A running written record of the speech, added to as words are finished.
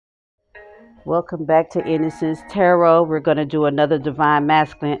Welcome back to Innocence Tarot. We're going to do another Divine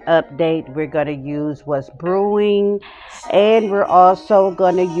Masculine update. We're going to use what's brewing, and we're also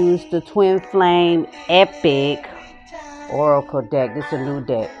going to use the Twin Flame Epic Oracle deck. This is a new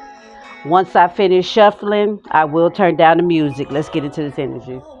deck. Once I finish shuffling, I will turn down the music. Let's get into this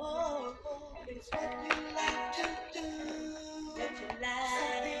energy.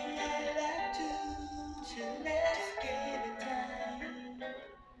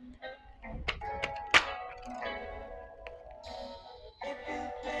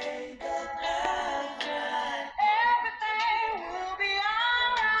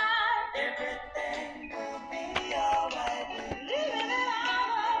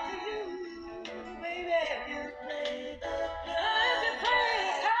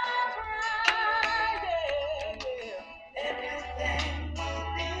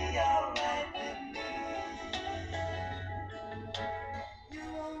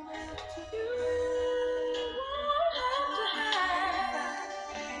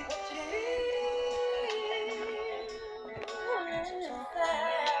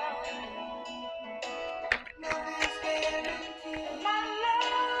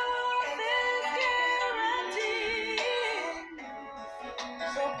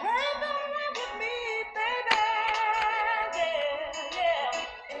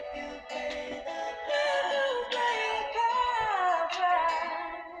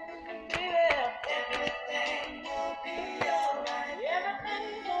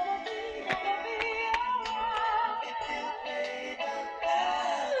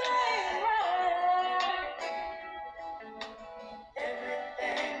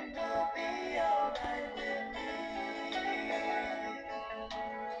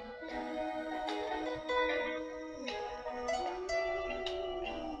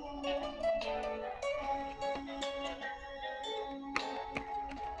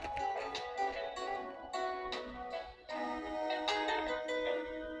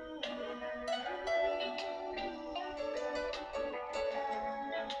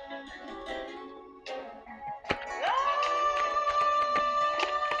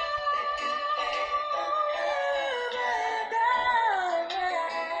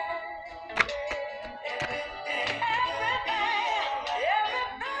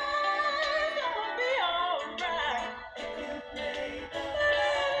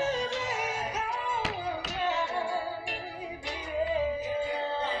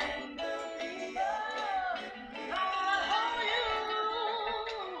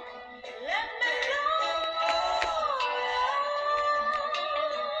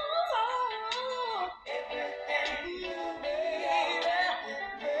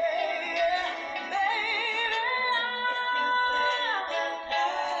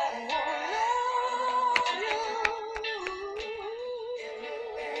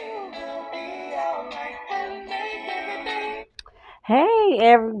 Hey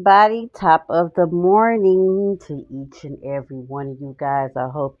everybody, top of the morning to each and every one of you guys. I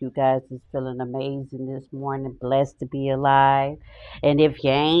hope you guys is feeling amazing this morning, blessed to be alive. And if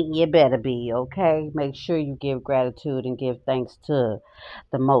you ain't, you better be, okay? Make sure you give gratitude and give thanks to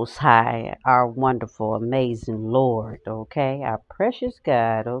the Most High, our wonderful, amazing Lord, okay? Our precious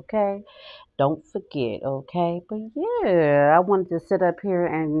God, okay? Don't forget, okay? But yeah, I wanted to sit up here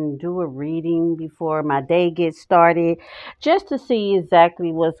and do a reading before my day gets started just to see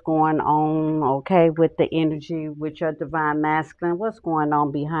exactly what's going on, okay, with the energy, with your divine masculine, what's going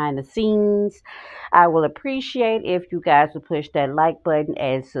on behind the scenes. I will appreciate if you guys would push that like button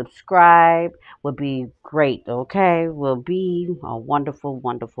and subscribe would be great, okay? Will be a wonderful,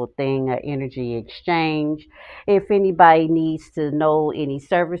 wonderful thing, an energy exchange. If anybody needs to know any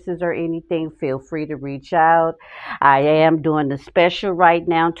services or anything, feel free to reach out. I am doing the special right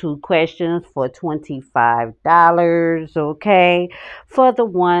now, 2 questions for $25, okay? For the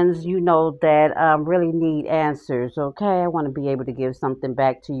ones that really need answers, okay? I want to be able to give something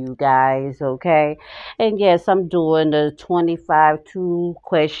back to you guys, okay? And yes, I'm doing the 25 2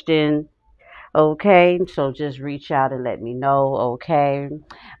 question. Okay, so just reach out and let me know. Okay,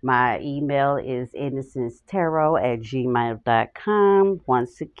 my email is innocencetarot@gmail.com.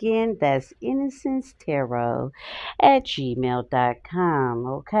 Once again, that's innocencetarot@gmail.com.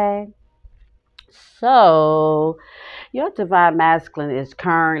 Okay, so Your divine masculine is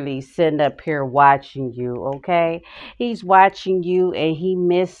currently sitting up here watching you, okay? He's watching you and he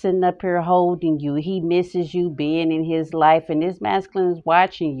missing up here holding you. He misses you being in his life, and this masculine is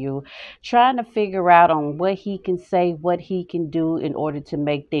watching you, trying to figure out on what he can say, what he can do in order to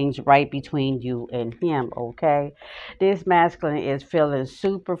make things right between you and him, okay? This masculine is feeling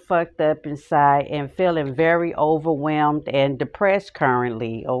super fucked up inside and feeling very overwhelmed and depressed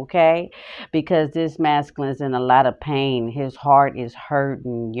currently, okay? Because this masculine is in a lot of pain. His heart is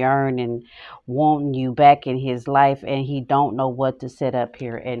hurting, yearning, wanting you back in his life, and he don't know what to sit up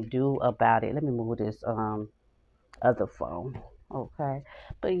here and do about it. Let me move this other phone. Okay.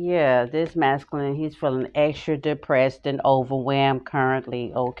 But yeah, this masculine, he's feeling extra depressed and overwhelmed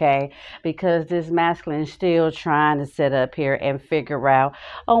currently, okay? Because this masculine is still trying to sit up here and figure out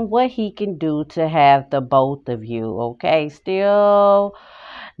on what he can do to have the both of you, okay? Still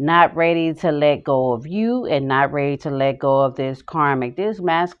not ready to let go of you and not ready to let go of this karmic. This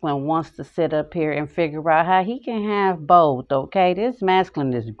masculine wants to sit up here and figure out how he can have both, okay? This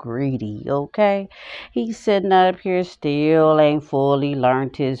masculine is greedy, okay? He's sitting up here still ain't fully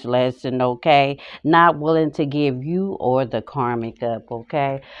learned his lesson, okay? Not willing to give you or the karmic up,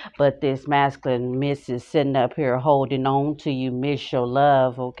 okay? But this masculine misses sitting up here holding on to you, miss your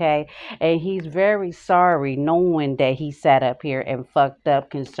love, okay? And he's very sorry knowing that he sat up here and fucked up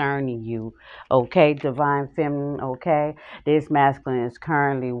concerning you. Okay, divine feminine, okay? This masculine is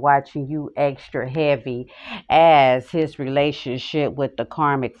currently watching you extra heavy as his relationship with the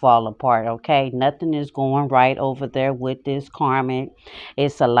karmic fall apart, okay? Nothing is going right over there with this karmic.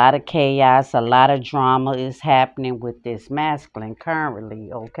 It's a lot of chaos, a lot of drama is happening with this masculine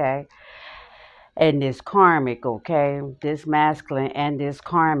currently, okay? And this karmic, okay? This masculine and this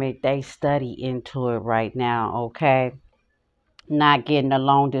karmic, they study into it right now, okay? Not getting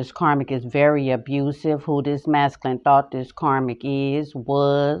along. This karmic is very abusive. Who this masculine thought this karmic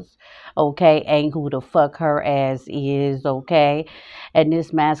was, okay? Ain't who the fuck her ass is, okay? And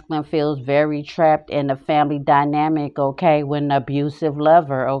this masculine feels very trapped in a family dynamic, okay? With an abusive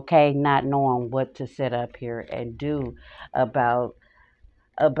lover, okay? Not knowing what to sit up here and do about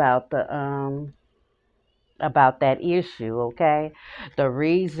the about that issue, okay? The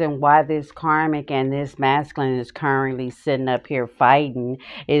reason why this karmic and this masculine is currently sitting up here fighting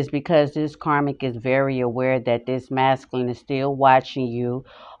is because this karmic is very aware that this masculine is still watching you,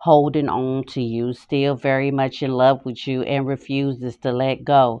 holding on to you, still very much in love with you, and refuses to let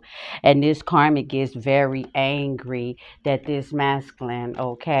go. And this karmic is very angry that this masculine,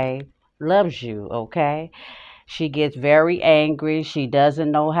 okay, loves you, okay? She gets very angry. She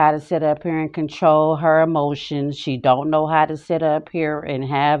doesn't know how to sit up here and control her emotions. She don't know how to sit up here and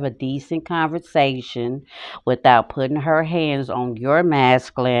have a decent conversation without putting her hands on your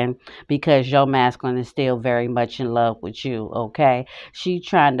masculine because your masculine is still very much in love with you, okay? She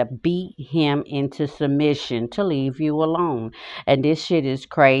trying to beat him into submission to leave you alone. And this shit is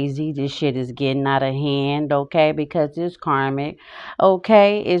crazy. This shit is getting out of hand, okay? Because this karmic,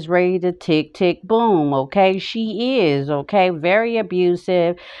 okay, is ready to tick, tick, boom, okay? She is, okay, very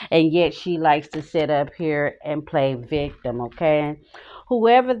abusive, and yet she likes to sit up here and play victim, okay?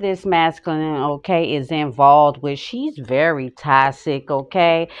 Whoever this masculine, okay, is involved with, she's very toxic,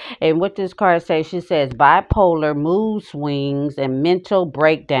 okay? And what this card says, she says bipolar mood swings and mental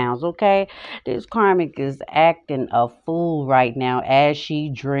breakdowns, okay? This karmic is acting a fool right now as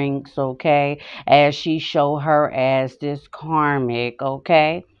she drinks, okay? As she show her as this karmic,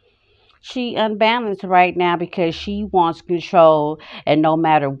 okay? She unbalanced right now because she wants control, and no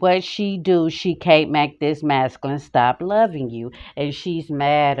matter what she do, she can't make this masculine stop loving you, and she's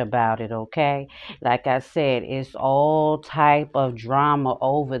mad about it, okay? Like I said, it's all type of drama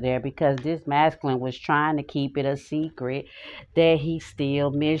over there because this masculine was trying to keep it a secret that he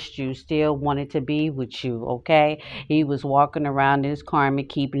still missed you, still wanted to be with you, okay? He was walking around this karmic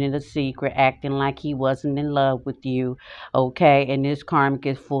keeping it a secret, acting like he wasn't in love with you, okay? And this karmic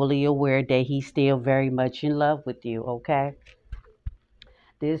is fully aware that he's still very much in love with you, okay?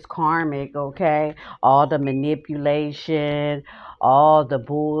 This karmic, okay? All the manipulation, all the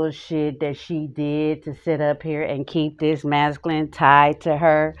bullshit that she did to sit up here and keep this masculine tied to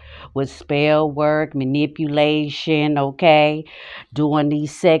her with spell work, manipulation, okay? Doing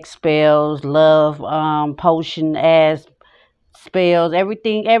these sex spells, love potion ass spells,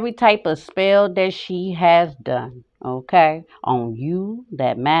 everything, every type of spell that she has done, okay, on you,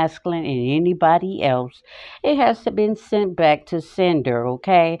 that masculine, and anybody else, it has been sent back to sender,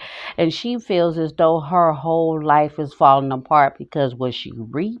 okay? And she feels as though her whole life is falling apart because what she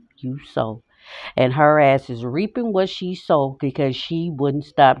reaped, you sow. And her ass is reaping what she sowed because she wouldn't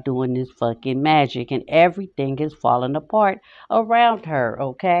stop doing this fucking magic and everything is falling apart around her,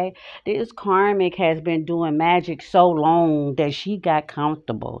 okay? This karmic has been doing magic so long that she got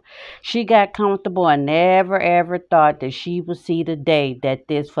comfortable. She got comfortable and never ever thought that she would see the day that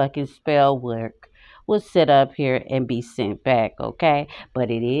this fucking spell work would sit up here and be sent back, okay?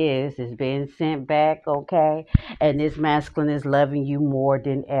 But it is, it's being sent back, okay? And this masculine is loving you more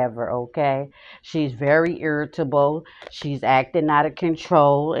than ever, okay? She's very irritable. She's acting out of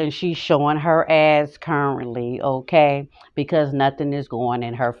control and she's showing her ass currently, okay? Because nothing is going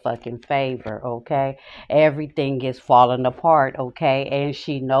in her fucking favor, okay? Everything is falling apart, okay? And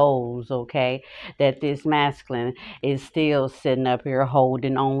she knows, okay, that this masculine is still sitting up here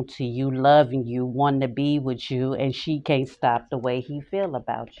holding on to you, loving you, wanting to be with you, and she can't stop the way he feel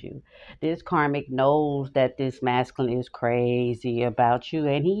about you. This karmic knows that this masculine is crazy about you,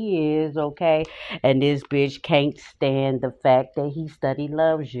 and he is, okay? And this bitch can't stand the fact that he study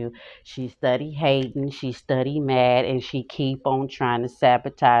loves you. She study hating, she study mad, and she keep on trying to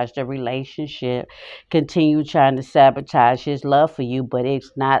sabotage the relationship, continue trying to sabotage his love for you, but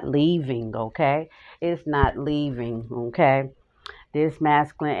it's not leaving, okay? It's not leaving, okay? This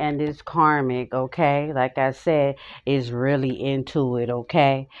masculine and this karmic, okay, like I said, is really into it,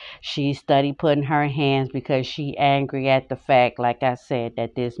 okay? She study putting her hands because she angry at the fact, like I said,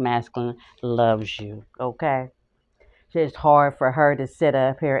 that this masculine loves you, okay? It's hard for her to sit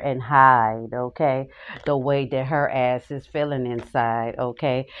up here and hide, okay, the way that her ass is feeling inside,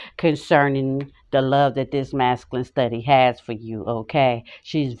 okay, concerning the love that this masculine study has for you, okay.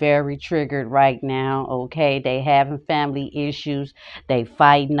 She's very triggered right now, okay. They having family issues. They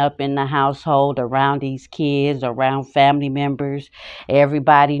fighting up in the household around these kids, around family members.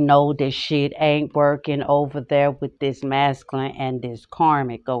 Everybody know that shit ain't working over there with this masculine and this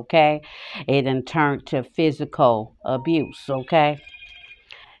karmic, okay. It done turned to physical abuse, okay?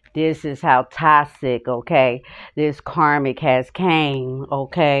 This is how toxic, okay, this karmic has came,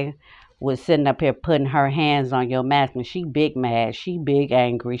 okay? Was sitting up here putting her hands on your masculine. She big mad. She big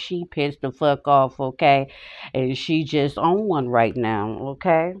angry. She pissed the fuck off, okay? And she just on one right now,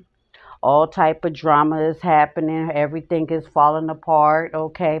 okay? All type of drama is happening, everything is falling apart,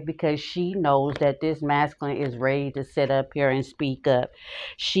 okay, because she knows that this masculine is ready to sit up here and speak up.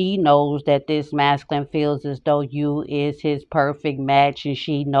 She knows that this masculine feels as though you is his perfect match, and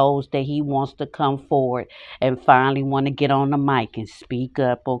she knows that he wants to come forward and finally want to get on the mic and speak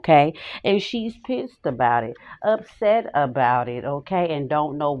up, okay? And she's pissed about it, upset about it, okay, and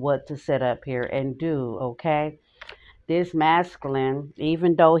don't know what to sit up here and do, okay? This masculine,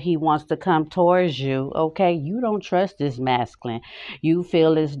 even though he wants to come towards you, okay, you don't trust this masculine. You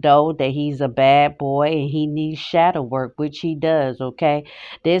feel as though that he's a bad boy and he needs shadow work, which he does, okay.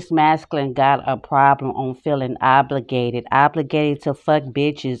 This masculine got a problem on feeling obligated, obligated to fuck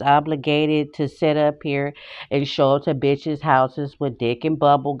bitches, obligated to sit up here and show up to bitches' houses with dick and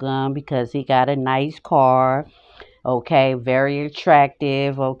bubble gum because he got a nice car, okay, very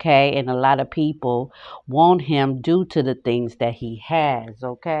attractive, okay, and a lot of people want him due to the things that he has,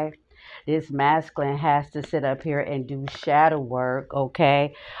 okay. This masculine has to sit up here and do shadow work,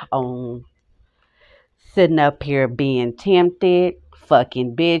 okay, on sitting up here being tempted,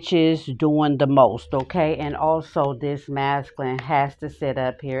 fucking bitches, doing the most, okay? And also, this masculine has to sit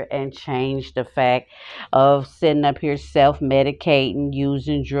up here and change the fact of sitting up here self medicating,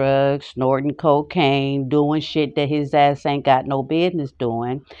 using drugs, snorting cocaine, doing shit that his ass ain't got no business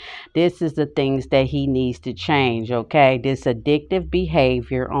doing. This is the things that he needs to change, okay? This addictive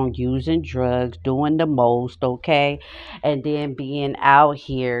behavior on using drugs, doing the most, okay? And then being out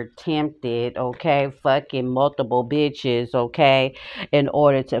here tempted, okay, fucking multiple bitches, okay, in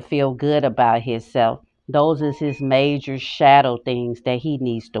order to feel good about himself. Those is his major shadow things that he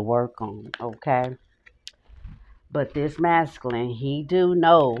needs to work on, okay. But this masculine, he do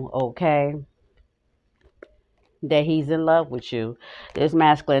know, okay, that he's in love with you. This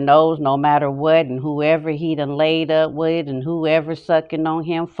masculine knows no matter what, and whoever he done laid up with, and whoever sucking on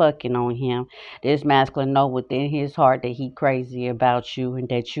him, fucking on him. This masculine know within his heart that he crazy about you, and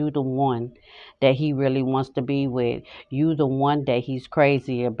that you the one that he really wants to be with. You the one that he's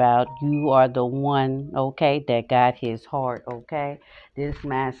crazy about. You are the one, okay, that got his heart, okay. This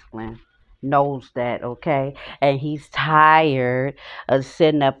masculine knows that, okay, and he's tired of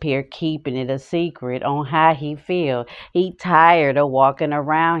sitting up here keeping it a secret on how he feel. He tired of walking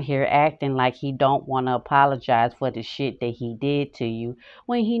around here acting like he don't want to apologize for the shit that he did to you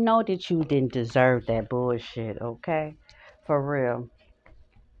when he know that you didn't deserve that bullshit, okay? For real.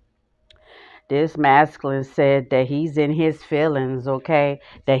 This masculine said that he's in his feelings, okay?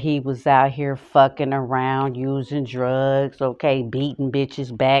 That he was out here fucking around, using drugs, okay? Beating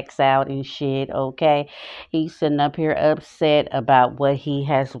bitches' backs out and shit, okay? He's sitting up here upset about what he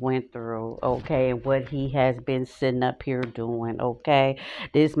has went through, okay? And what he has been sitting up here doing, okay?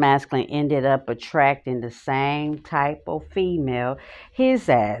 This masculine ended up attracting the same type of female his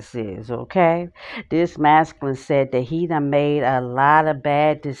ass is, okay? This masculine said that he done made a lot of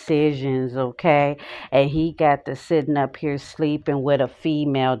bad decisions, okay? And he got to sitting up here sleeping with a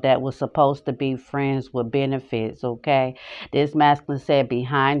female that was supposed to be friends with benefits, okay? This masculine said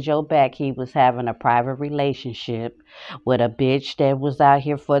behind your back he was having a private relationship with a bitch that was out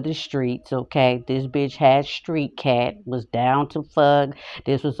here for the streets, okay? This bitch had street cat, was down to fuck.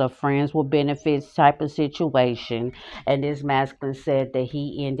 This was a friends with benefits type of situation. And this masculine said that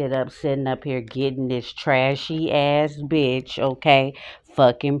he ended up sitting up here getting this trashy ass bitch, okay,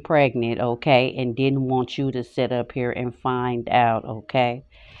 fucking pregnant, okay, and didn't want you to sit up here and find out, okay.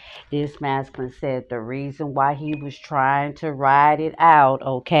 This masculine said the reason why he was trying to ride it out,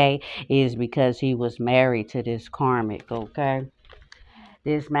 okay, is because he was married to this karmic, okay.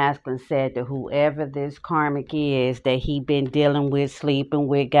 This masculine said that whoever this karmic is that he been dealing with, sleeping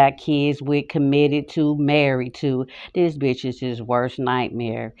with, got kids with, committed to, married to, this bitch is his worst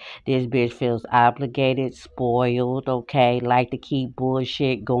nightmare. This bitch feels obligated, spoiled, okay, like to keep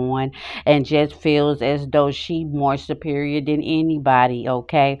bullshit going, and just feels as though she more superior than anybody,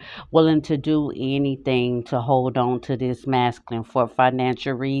 okay, willing to do anything to hold on to this masculine for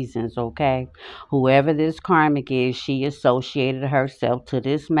financial reasons, okay. Whoever this karmic is, she associated herself to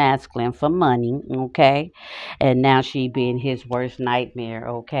this masculine for money, okay? And now she being his worst nightmare,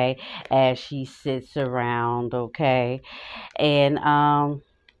 okay? As she sits around, okay? And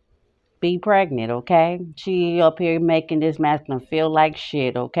be pregnant, okay? She up here making this masculine feel like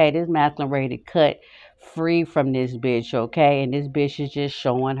shit, okay? This masculine ready to cut free from this bitch, okay? And this bitch is just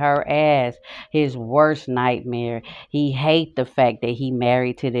showing her ass. His worst nightmare. He hate the fact that he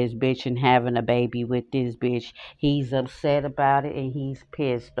married to this bitch and having a baby with this bitch. He's upset about it and he's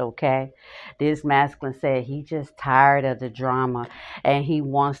pissed, okay? This masculine said he just tired of the drama and he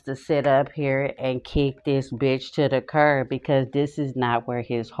wants to sit up here and kick this bitch to the curb because this is not where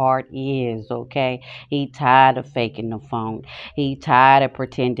his heart is, okay? He tired of faking the phone. He tired of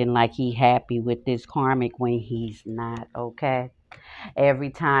pretending like he happy with this karmic when he's not, okay? Every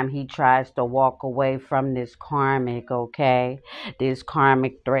time he tries to walk away from this karmic, okay? This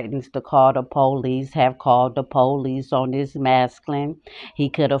karmic threatens to call the police, have called the police on this masculine. He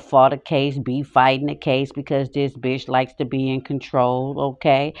could have fought a case, be fighting a case because this bitch likes to be in control,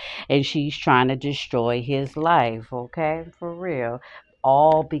 okay? And she's trying to destroy his life, okay? For real.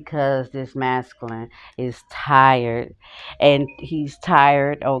 All because this masculine is tired and he's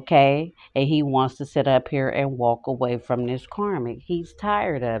tired, okay? And he wants to sit up here and walk away from this karmic. He's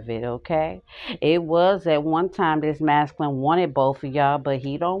tired of it, okay? It was at one time this masculine wanted both of y'all, but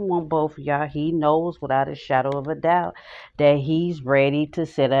he don't want both of y'all. He knows without a shadow of a doubt that he's ready to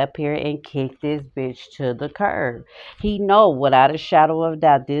sit up here and kick this bitch to the curb. He know without a shadow of a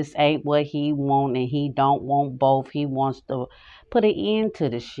doubt this ain't what he want and he don't want both. He wants to put an end to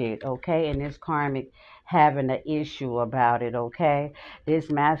the shit, okay? And this karmic having an issue about it, okay? This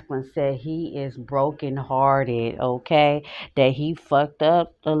masculine said he is broken hearted, okay? That he fucked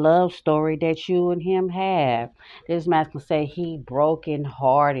up the love story that you and him have. This masculine said he broken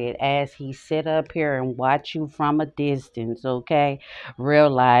hearted as he sit up here and watch you from a distance, okay?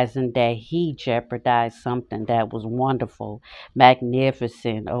 Realizing that he jeopardized something that was wonderful,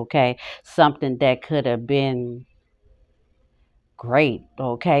 magnificent, okay? Something that could have been great,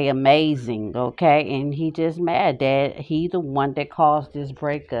 okay, amazing, okay, and he just mad that he the one that caused this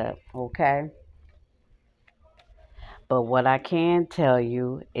breakup, okay. But what I can tell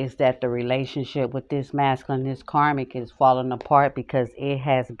you is that the relationship with this masculine, this karmic, is falling apart because it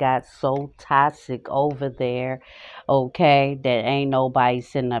has got so toxic over there, okay, that ain't nobody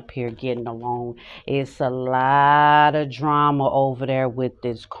sitting up here getting along. It's a lot of drama over there with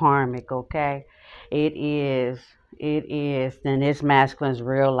this karmic, okay. It is. It is. And this masculine's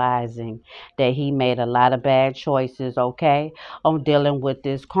realizing that he made a lot of bad choices, okay, on dealing with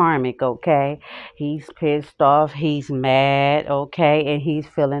this karmic, okay. He's pissed off, he's mad, okay, and he's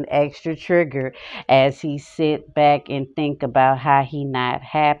feeling extra triggered as he sit back and think about how he not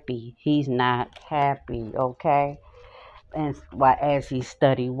happy. He's not happy, okay, and why as he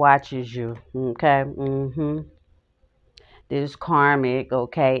study watches you, okay. This karmic,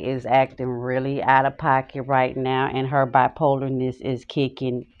 okay, is acting really out of pocket right now, and her bipolarness is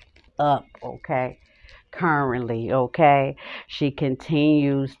kicking up, okay. currently, okay? She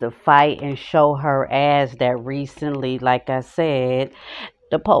continues to fight and show her ass that recently, like I said,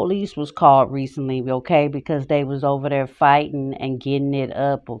 the police was called recently, okay, because they was over there fighting and getting it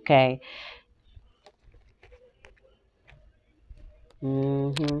up, okay?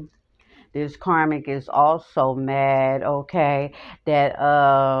 Mhm. This karmic is also mad, okay, that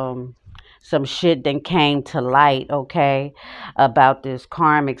some shit then came to light, okay, about this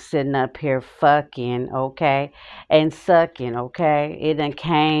karmic sitting up here fucking, okay, and sucking, okay. It then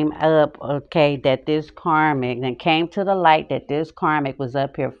came up, okay, that this karmic then came to the light that this karmic was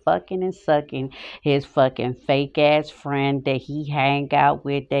up here fucking and sucking his fucking fake ass friend that he hang out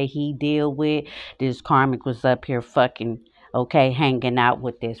with, that he deal with. This karmic was up here fucking, okay, hanging out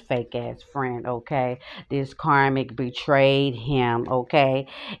with this fake ass friend, okay. This karmic betrayed him, okay,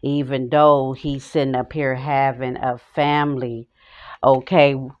 even though he's sitting up here having a family,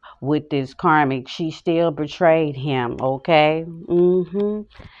 okay, with this karmic, she still betrayed him, okay.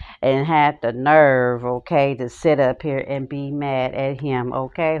 And had the nerve, okay, to sit up here and be mad at him,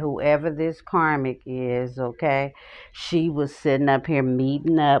 okay? Whoever this karmic is, okay? She was sitting up here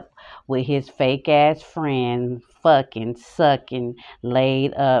meeting up with his fake ass friend, fucking, sucking,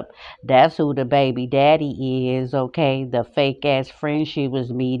 laid up. That's who the baby daddy is, okay? The fake ass friend she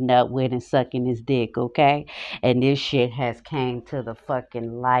was meeting up with and sucking his dick, okay? And this shit has came to the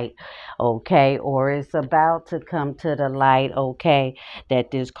fucking light, okay? Or it's about to come to the light, okay?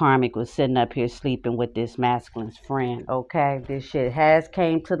 That this karmic was sitting up here sleeping with this masculine's friend, okay? This shit has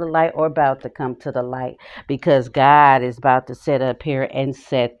came to the light or about to come to the light because God is about to sit up here and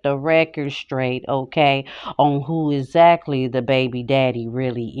set the record straight, okay, on who exactly the baby daddy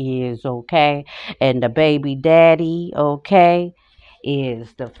really is, okay? And the baby daddy, okay,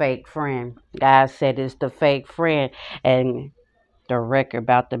 is the fake friend. God said it's the fake friend, and the record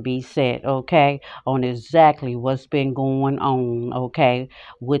about to be set, okay, on exactly what's been going on, okay,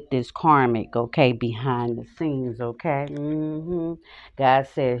 with this karmic, okay, behind the scenes, okay. God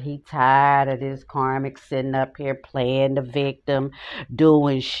said he tired of this karmic sitting up here playing the victim,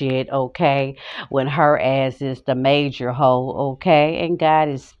 doing shit, okay, when her ass is the major hoe, okay, and God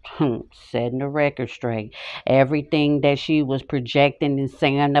is setting the record straight. Everything that she was projecting and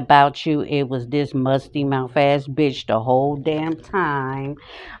saying about you, it was this musty mouth ass bitch the whole damn time,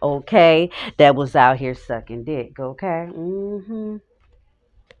 okay, that was out here sucking dick, okay.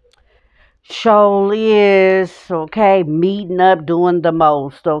 Surely is, okay, meeting up, doing the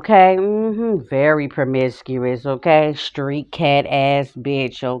most, okay, very promiscuous, okay, street cat ass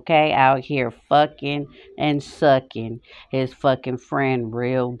bitch, okay, out here fucking and sucking his fucking friend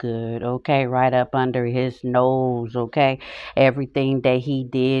real good, okay, right up under his nose, okay, everything that he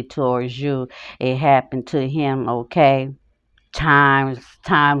did towards you, it happened to him, okay, times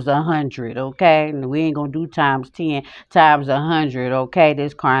 100, okay? And we ain't gonna do times 10, times 100, okay?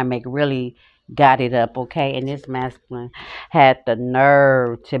 This karmic really got it up, okay? And this masculine had the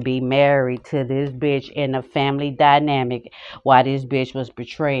nerve to be married to this bitch in a family dynamic while this bitch was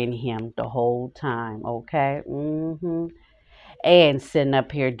betraying him the whole time, okay? And sitting up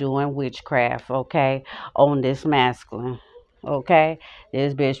here doing witchcraft, okay, on this masculine. Okay,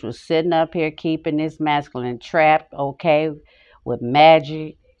 this bitch was sitting up here keeping this masculine trapped, okay, with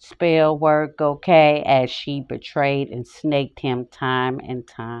magic, spell work, okay, as she betrayed and snaked him time and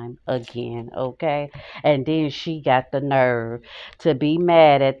time again, okay. And then she got the nerve to be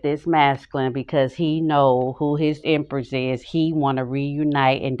mad at this masculine because he know who his empress is. He want to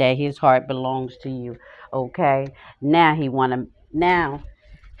reunite and that his heart belongs to you, okay. Now he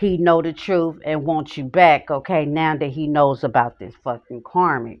know the truth and wants you back, okay, now that he knows about this fucking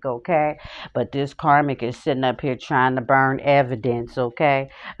karmic, okay. But this karmic is sitting up here trying to burn evidence, okay,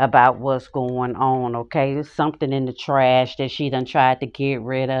 about what's going on, okay. There's something in the trash that she done tried to get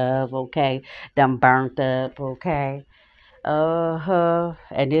rid of, okay, done burnt up, okay.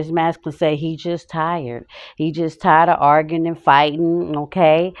 And this masculine say he just tired. He just tired of arguing and fighting,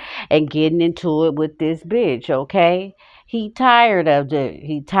 okay, and getting into it with this bitch, okay. He tired of it.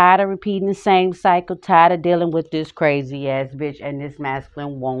 He tired of repeating the same cycle, tired of dealing with this crazy ass bitch, and this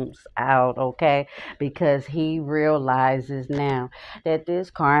masculine wants out, okay, because he realizes now that this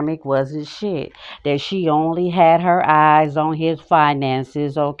karmic wasn't shit, that she only had her eyes on his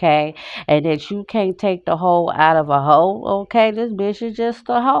finances, okay, and that you can't take the hoe out of a hoe, okay? This bitch is just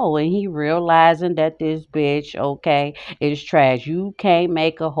a hoe, and he realizing that this bitch, okay, is trash. You can't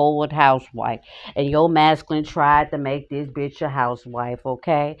make a hoe a housewife, and your masculine tried to make this this bitch a housewife,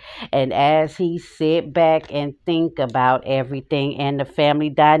 okay? And as he sit back and think about everything and the family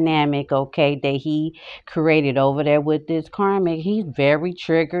dynamic, okay, that he created over there with this karmic, he's very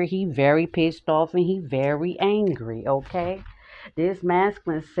triggered, he very pissed off, and he very angry, okay? This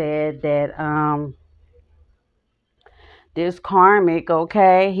masculine said that this karmic,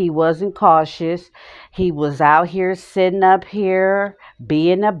 okay, he wasn't cautious. He was out here sitting up here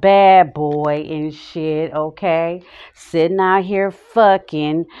being a bad boy and shit, okay? Sitting out here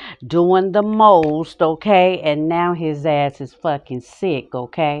fucking doing the most, okay? And now his ass is fucking sick,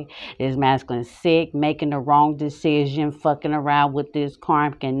 okay? This masculine sick, making the wrong decision, fucking around with this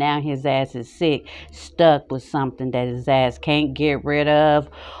karmic, and now his ass is sick, stuck with something that his ass can't get rid of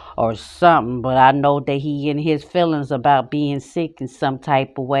or something, but I know that he in his feelings about being sick in some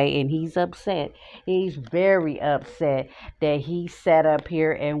type of way, and he's upset. He's very upset that he sat up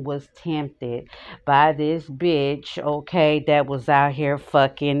here and was tempted by this bitch, okay, that was out here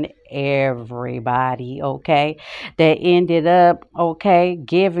fucking everybody, okay, that ended up, okay,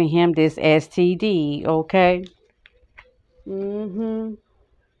 giving him this STD, okay.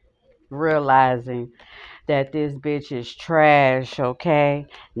 Realizing that this bitch is trash, okay?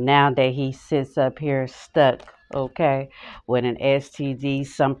 Now that he sits up here stuck, okay, with an STD,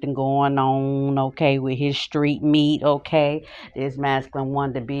 something going on, okay, with his street meat, okay? This masculine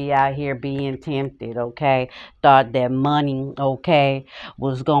wanted to be out here being tempted, okay? Thought that money, okay,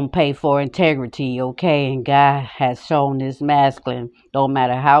 was gonna pay for integrity, okay? And God has shown this masculine, don't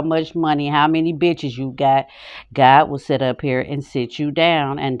matter how much money, how many bitches you got, God will sit up here and sit you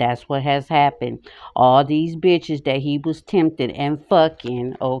down, and that's what has happened. All these bitches that he was tempted and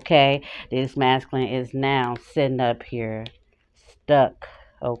fucking, okay, this masculine is now sitting up here stuck,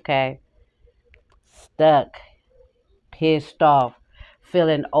 okay, stuck, pissed off,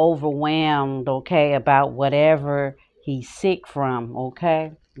 feeling overwhelmed, okay, about whatever he's sick from,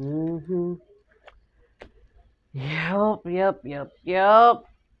 okay. Yep, yep, yep, yep,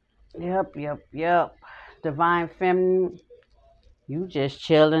 yep, yep, yep. Divine feminine, you just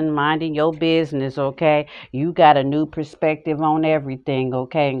chilling, minding your business, okay? You got a new perspective on everything,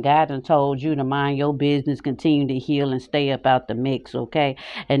 okay? And God done told you to mind your business, continue to heal and stay up out the mix, okay?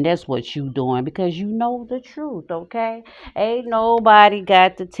 And that's what you doing because you know the truth, okay? Ain't nobody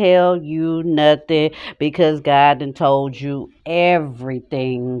got to tell you nothing because God done told you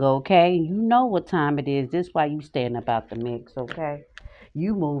everything, okay? You know what time it is. This why you staying about the mix, okay?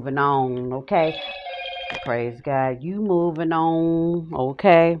 You moving on, okay? Praise God. You moving on,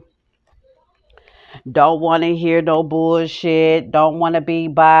 okay? Don't want to hear no bullshit. Don't want to be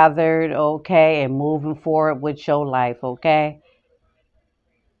bothered, okay? And moving forward with your life, okay?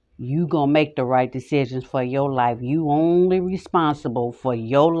 You gonna make the right decisions for your life. You only responsible for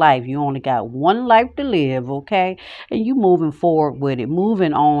your life. You only got one life to live, okay? And you moving forward with it,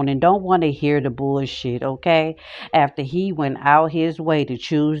 moving on, and don't want to hear the bullshit, okay? After he went out his way to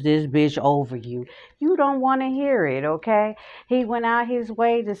choose this bitch over you, you don't want to hear it, okay? He went out his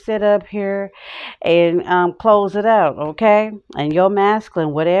way to sit up here and close it out, okay? And your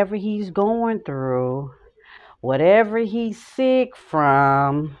masculine, whatever he's going through, whatever he's sick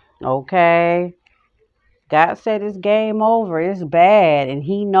from, okay? God said it's game over. It's bad, and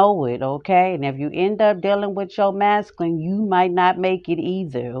he know it, okay? And if you end up dealing with your masculine, you might not make it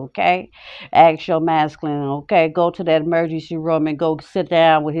either, okay? Ask your masculine, okay? Go to that emergency room and go sit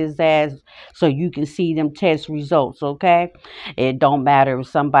down with his ass so you can see them test results, okay? It don't matter if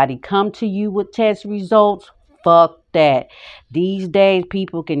somebody come to you with test results. Fuck that. These days,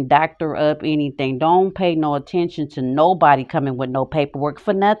 people can doctor up anything. Don't pay no attention to nobody coming with no paperwork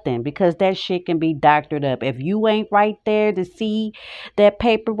for nothing because that shit can be doctored up. If you ain't right there to see that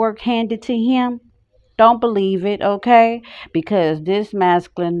paperwork handed to him, don't believe it, okay? Because this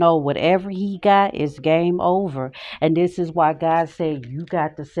masculine know whatever he got is game over. And this is why God said you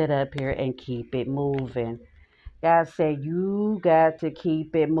got to sit up here and keep it moving. God said you got to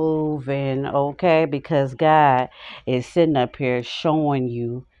keep it moving, okay? Because God is sitting up here showing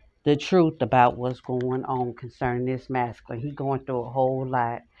you the truth about what's going on concerning this masculine. He going through a whole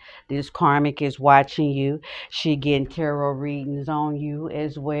lot. This karmic is watching you. She getting tarot readings on you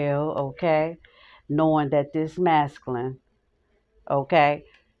as well, okay? Knowing that this masculine, okay,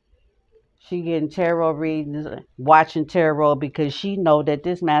 She getting tarot readings, watching tarot because she know that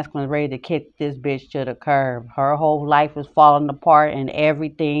this masculine ready to kick this bitch to the curb. Her whole life is falling apart, and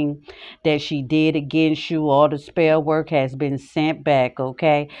everything that she did against you, all the spell work has been sent back.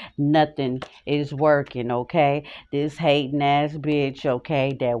 Okay, nothing is working. Okay, this hating ass bitch.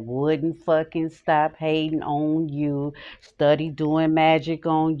 Okay, that wouldn't fucking stop hating on you, study doing magic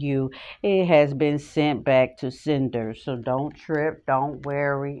on you. It has been sent back to sender. So don't trip, don't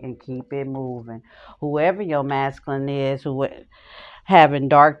worry, and keep it moving. Whoever your masculine is, who having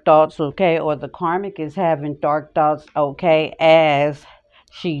dark thoughts, okay, or the karmic is having dark thoughts, okay, as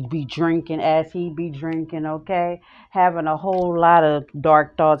she be drinking, as he be drinking, okay, having a whole lot of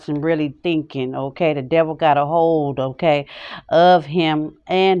dark thoughts and really thinking, okay, the devil got a hold, okay, of him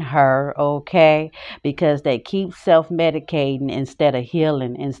and her, okay, because they keep self-medicating instead of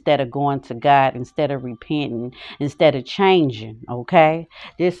healing, instead of going to God, instead of repenting, instead of changing, okay.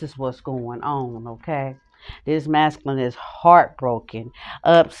 This is what's going on, okay. This masculine is heartbroken,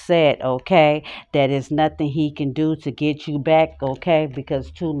 upset, okay? That is nothing he can do to get you back, okay? Because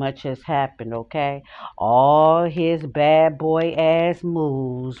too much has happened, okay? All his bad boy ass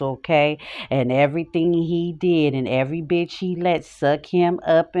moves, okay? And everything he did and every bitch he let suck him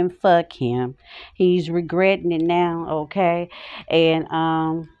up and fuck him. He's regretting it now, okay?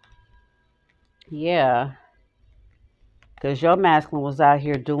 And yeah, cuz your masculine was out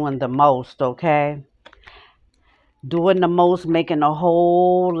here doing the most, okay? Doing the most, making a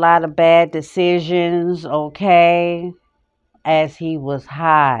whole lot of bad decisions, okay, as he was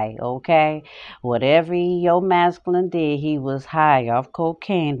high, okay. Whatever your masculine did, he was high off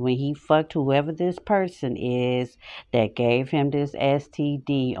cocaine when he fucked whoever this person is that gave him this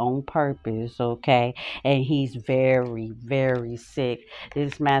STD on purpose, okay. And he's very, very sick.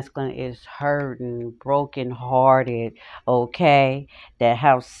 This masculine is hurting, broken hearted, okay. That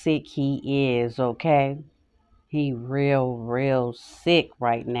how sick he is, okay. He real sick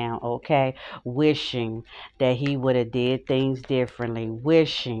right now, okay? Wishing that he would have did things differently.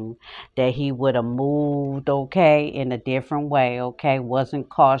 Wishing that he would have moved, okay, in a different way, okay? Wasn't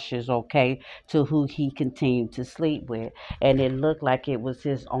cautious, okay, to who he continued to sleep with. And it looked like it was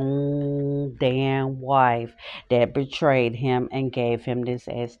his own damn wife that betrayed him and gave him this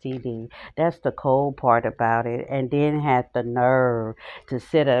STD. That's the cold part about it. And then had the nerve to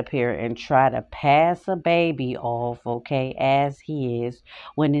sit up here and try to pass a baby off, okay, as his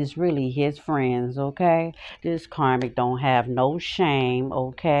when it's really his friends, okay? This karmic don't have no shame,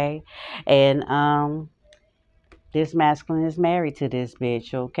 okay? And this masculine is married to this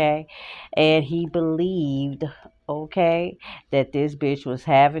bitch, okay? And he believed, okay, that this bitch was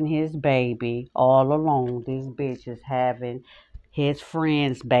having his baby all along. This bitch is having his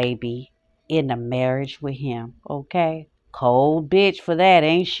friend's baby in a marriage with him, okay? Cold bitch for that,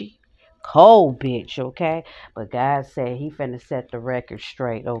 ain't she? Cold bitch, okay? But God said he finna set the record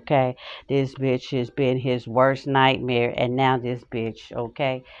straight, okay? This bitch has been his worst nightmare, and now this bitch,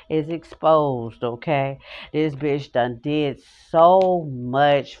 okay, is exposed, okay? This bitch done did so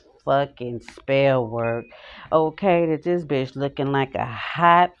much fucking spell work, okay, that this bitch looking like a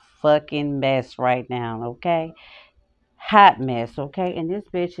hot fucking mess right now, okay? Hot mess, okay? And this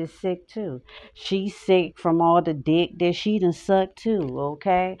bitch is sick too. She's sick from all the dick that she done sucked too,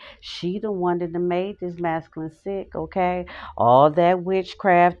 okay? She the one that done made this masculine sick, okay? All that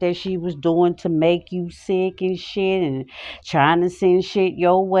witchcraft that she was doing to make you sick and shit and trying to send shit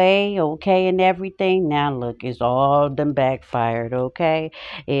your way, okay, and everything. Now look, it's all done backfired, okay?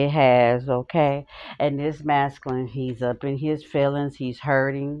 It has, okay? And this masculine, he's up in his feelings, he's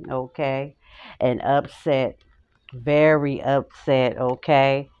hurting, okay? And upset, very upset,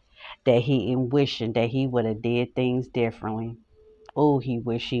 okay, that he and wishing that he would have did things differently. Oh, he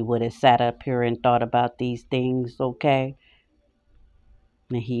wish he would have sat up here and thought about these things, okay?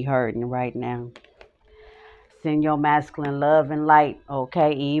 And he hurting right now. Send your masculine love and light,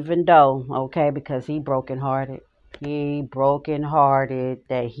 okay, even though, okay, because he broken hearted. He broken hearted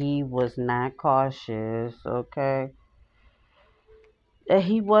that he was not cautious, okay? That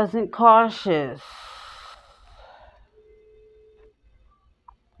he wasn't cautious.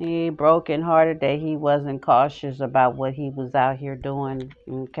 He broken hearted that he wasn't cautious about what he was out here doing.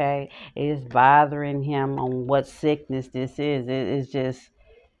 Okay, it's bothering him on what sickness this is. It's just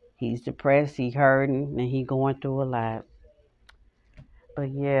he's depressed, he hurting, and he going through a lot.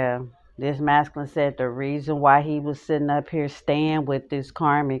 But yeah, This masculine said the reason why he was sitting up here staying with this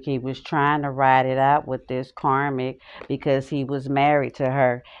karmic, he was trying to ride it out with this karmic because he was married to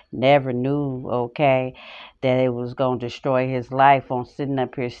her. Never knew, okay, that it was going to destroy his life on sitting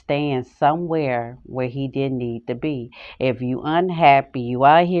up here staying somewhere where he didn't need to be. If you unhappy, you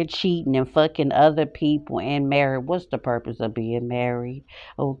out here cheating and fucking other people and married, what's the purpose of being married?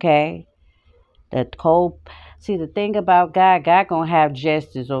 Okay? That cold. See, the thing about God gonna have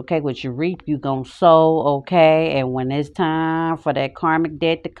justice, okay? What you reap, you gonna sow, okay? And when it's time for that karmic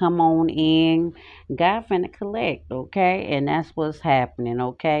debt to come on in, God finna collect, okay? And that's what's happening,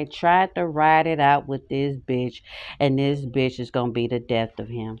 okay? Try to ride it out with this bitch, and this bitch is gonna be the death of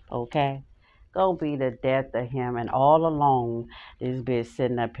him, okay? Gonna be the death of him, and all alone, this bitch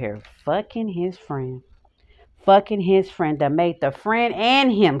sitting up here fucking his friend, that made the friend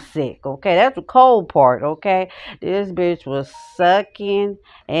and him sick. Okay, that's the cold part. Okay, this bitch was sucking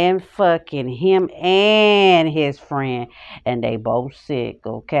and fucking him and his friend, and they both sick.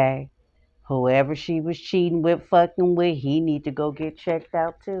 Okay, whoever she was cheating with, fucking with, he need to go get checked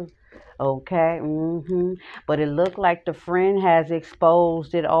out too. Okay, but it looked like the friend has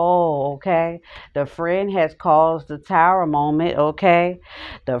exposed it all. Okay, the friend has caused the tower moment. Okay,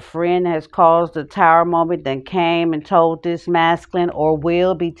 the friend has caused the tower moment, then came and told this masculine, or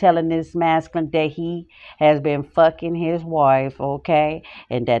will be telling this masculine that he has been fucking his wife. Okay,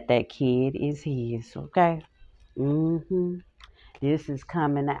 and that kid is his. Okay. Mm-hmm. This is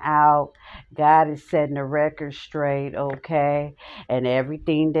coming out. God is setting the record straight, okay? And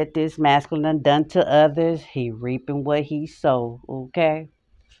everything that this masculine done to others, he reaping what he sowed, okay?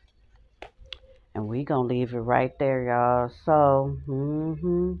 And we gonna leave it right there, y'all. So,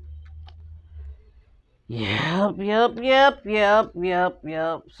 Yep.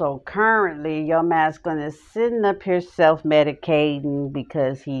 So currently, your masculine is sitting up here self medicating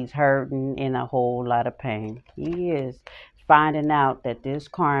because he's hurting in a whole lot of pain. He is finding out that this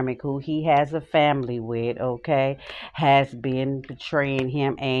karmic, who he has a family with, okay, has been betraying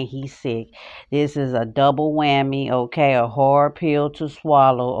him and he's sick. This is a double whammy, okay, a hard pill to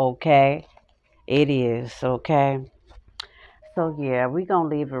swallow, okay. It is, okay. So yeah, we gonna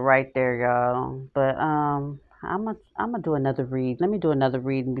leave it right there, y'all. But I'm gonna do another read. Let me do another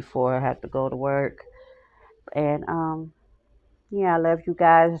reading before I have to go to work. And yeah, I love you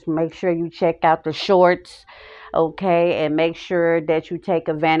guys. Make sure you check out the shorts, okay, and make sure that you take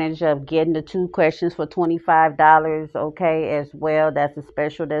advantage of getting the 2 questions for $25, okay, as well. That's a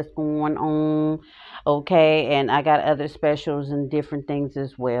special that's going on, okay. And I got other specials and different things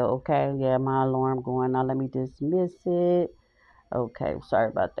as well, okay. Yeah, my alarm going on. Let me dismiss it. Okay, sorry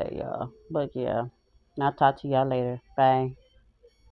about that, y'all. But yeah, I'll talk to y'all later. Bye.